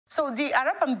So the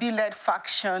Arabambi-led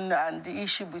faction and the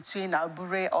issue between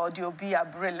Abure or the Obi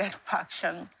Abure-led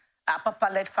faction,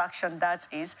 Papa-led faction, that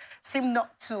is, seem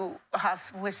not to have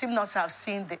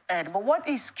seen the end. But what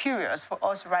is curious for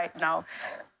us right now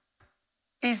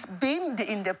is being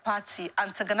in the party,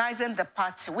 antagonizing the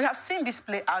party. We have seen this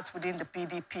play out within the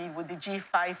PDP with the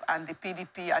G5 and the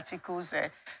PDP articles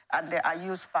and the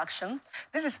Ayu's faction.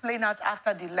 This is playing out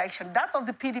after the election. That of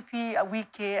the PDP,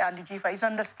 Wike, and the G5 is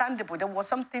understandable. There was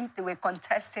something they were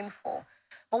contesting for.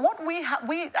 But what we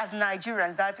as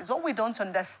Nigerians, that is what we don't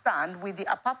understand with the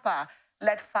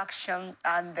Apapa-led faction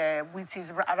and with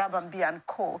his Arabambi and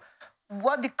co.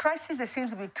 What the crisis they seem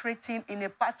to be creating in a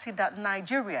party that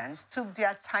Nigerians took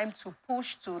their time to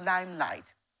push to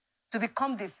limelight, to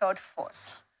become the third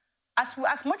force. As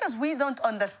much as we don't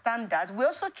understand that, we're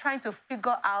also trying to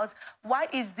figure out why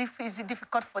is it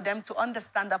difficult for them to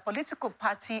understand that political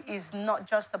party is not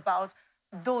just about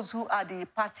those who are the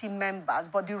party members,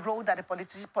 but the role that the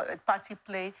political party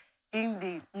play in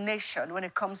the nation when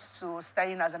it comes to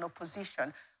staying as an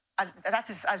opposition. That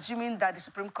is assuming that the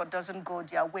Supreme Court doesn't go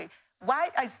their way. Why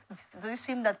does it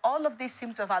seem that all of this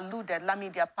seems to have alluded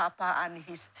Lamidi Papa and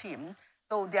his team?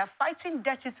 So they are fighting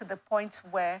dirty to the point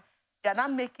where they are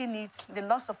not making it the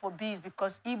loss of Obi is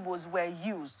because Igbos were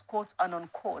used, quote and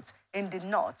unquote, in the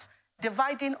north,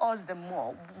 dividing us the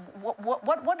more.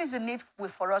 What is the need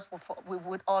for us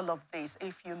with all of this,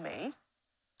 if you may?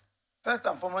 First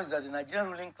and foremost, that the Nigerian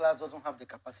ruling class doesn't have the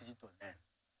capacity to learn.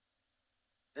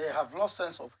 They have lost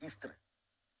sense of history.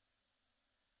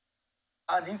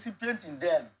 And incipient in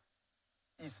them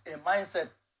is a mindset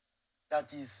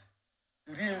that is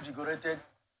reinvigorated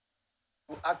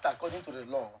to act according to the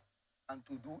law and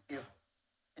to do evil.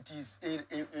 It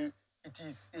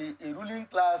is a ruling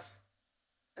class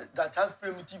that has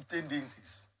primitive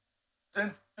tendencies,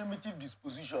 primitive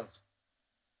dispositions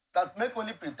that make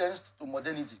only pretense to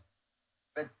modernity,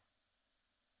 but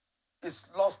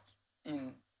it's lost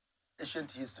in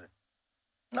ancient history.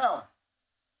 Now,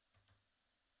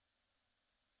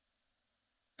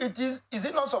 is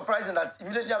it not surprising that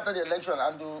immediately after the election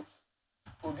and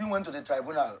Obi went to the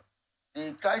tribunal,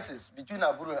 the crisis between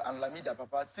Abure and Lamidi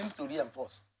Papa seemed to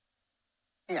reinforce,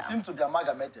 seemed to be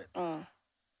amalgamated.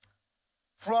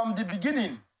 From the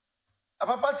beginning,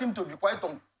 Papa seemed to be quite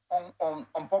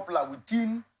unpopular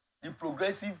within the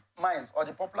progressive minds or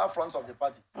the popular fronts of the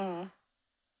party. And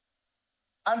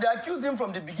they accused him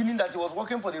from the beginning that he was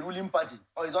working for the ruling party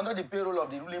or he's under the payroll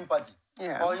of the ruling party.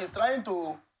 Or he's trying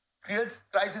to create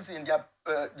crisis in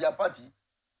their party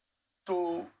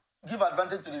to give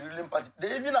advantage to the ruling party.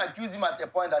 They even accused him at a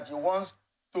point that he wants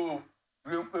to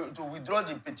withdraw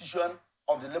the petition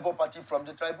of the Labour Party from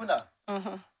the tribunal.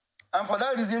 And for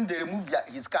that reason, they removed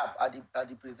his cap at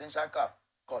the presidential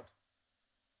court.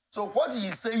 So what he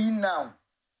is saying now,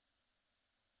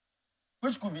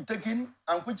 which could be taken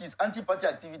and which is anti-party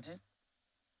activity,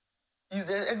 is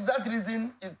the exact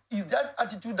reason, is that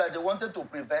attitude that they wanted to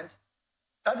prevent.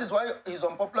 That is why he's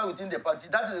unpopular within the party.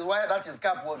 That is why his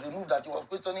cap was removed, that he was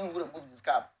questioning who removed his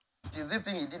cap. It is this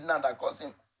thing he did now that caused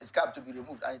him his cap to be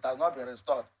removed, and it has not been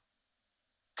restored.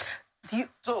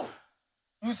 So,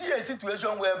 you see a situation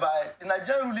whereby the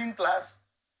Nigerian ruling class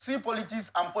see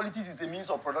politics, and politics is a means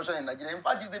of production in Nigeria. In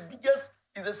fact, it's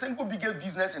the single biggest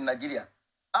business in Nigeria.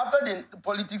 After the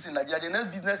politics in Nigeria, the next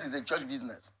business is the church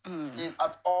business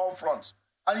at all fronts.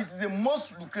 And it is the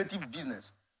most lucrative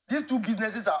business. These two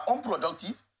businesses are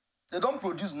unproductive. They don't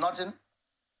produce nothing.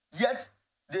 Yet,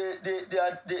 they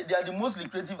are the most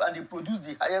lucrative and they produce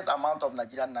the highest amount of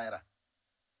Nigerian naira.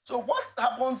 So what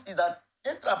happens is that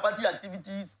intra-party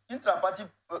activities, intra-party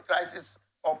crisis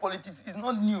or politics is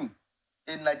not new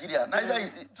in Nigeria.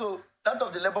 So that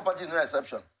of the Labour Party is no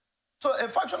exception. So a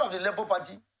faction of the Labour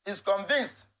Party is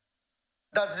convinced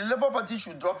that the Labour Party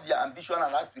should drop their ambition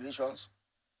and aspirations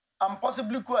and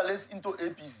possibly coalesce into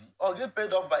APC or get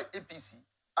paid off by APC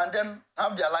and then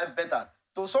have their life better.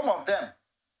 So some of them,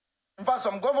 in fact,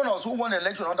 some governors who won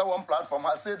election under one platform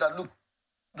have said that, look,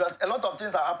 that a lot of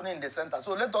things are happening in the center.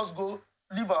 So let us go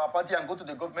leave our party and go to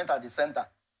the government at the center.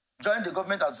 Join the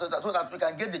government at the center so that we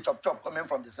can get the chop-chop coming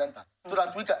from the center. So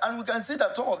that we can see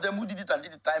that some of them who did it and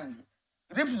did it timely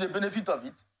reaped the benefit of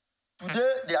it.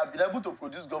 Today, they have been able to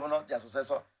produce governors, their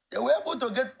successor. They were able to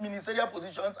get ministerial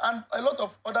positions and a lot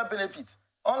of other benefits,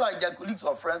 unlike their colleagues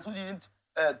or friends who didn't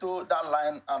toe that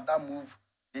line and that move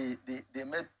they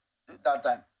made that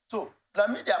time. So, the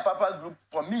Media Papa group,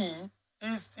 for me,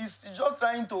 is just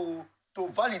trying to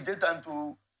validate and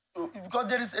to because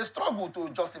there is a struggle to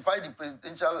justify the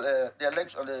presidential, the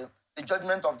election, the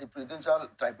judgment of the Presidential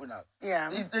Tribunal. Yeah.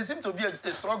 There seems to be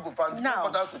a struggle from different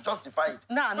quarters to justify it,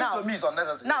 which to me is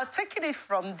unnecessary. Now, taking it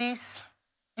from this,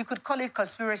 you could call it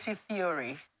conspiracy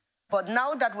theory, but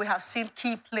now that we have seen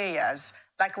key players,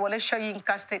 like Wole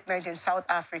Soyinka's statement in South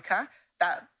Africa,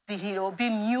 that the Obi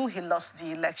knew he lost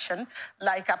the election,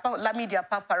 like Lamidi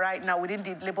Apapa right now within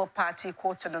the Labour Party,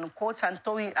 quote and unquote, and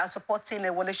Toyi are supporting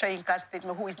Wole Soyinka's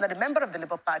statement, who is not a member of the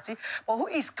Labour Party, but who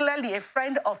is clearly a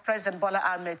friend of President Bola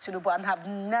Ahmed Tinubu and have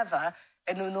never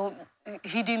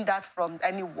hidden that from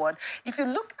anyone. If you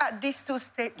look at these two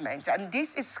statements, and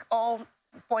this is all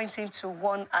pointing to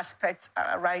one aspect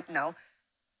right now,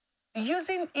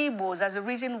 using Igbos as a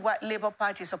reason why Labour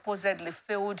Party supposedly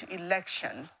failed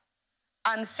election,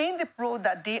 and seeing the role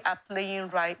that they are playing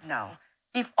right now,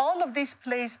 if all of this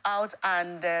plays out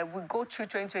and we go through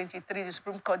 2023, the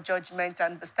Supreme Court judgment,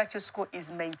 and the status quo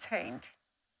is maintained,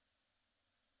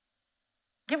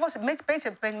 paint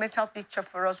a mental picture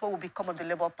for us what will become of the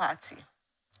Labour Party.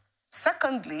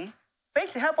 Secondly,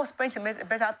 help us paint a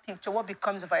better picture what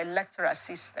becomes of our electoral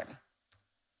system.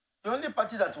 The only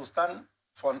party that will stand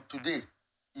for today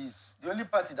is the only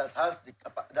party that has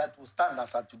that will stand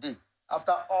as of today.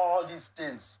 After all these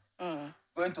things,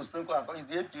 going to Supreme Court is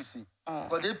the APC.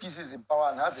 Because the APC is in power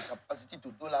and has the capacity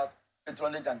to dole out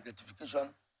patronage and gratification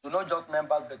to not just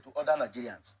members, but to other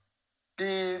Nigerians.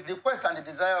 The quest and the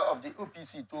desire of the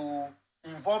APC to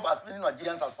involve as many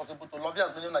Nigerians as possible, to lobby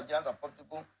as many Nigerians as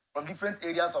possible from different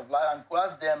areas of life and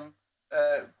coerce them,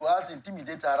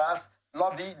 intimidate, harass,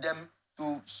 lobby them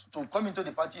to come into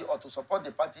the party or to support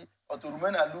the party or to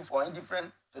remain aloof or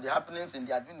indifferent to the happenings in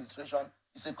the administration.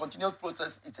 It's a continuous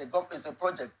process. It's a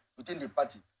project within the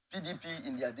party. PDP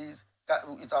in their days,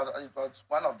 it was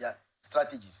one of their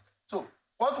strategies. So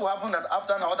what will happen that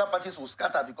after now other parties will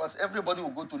scatter because everybody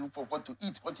will go to look for what to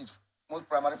eat, what is most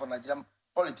primary for Nigerian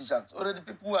politicians. Already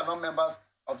people who are not members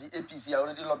of the APC are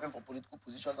already lobbying for political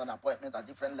positions and appointments at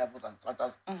different levels and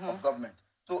stratas of government.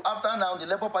 So after now, the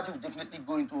Labour Party will definitely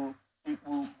go into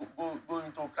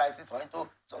crisis or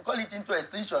call it into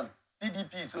extinction.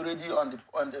 PDP is already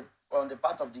on the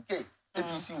path of decay.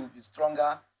 APC will be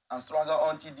stronger and stronger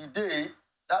until the day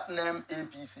that name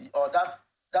APC or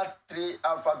that three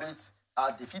alphabets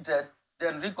are defeated.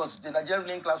 Then the Nigerian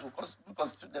ruling class will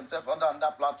reconstitute themselves under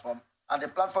that platform, and the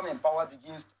platform in power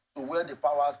begins to wield the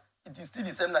powers. It is still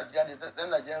the same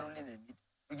Nigerian ruling elite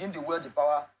begin to wield the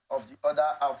power of the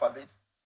other alphabets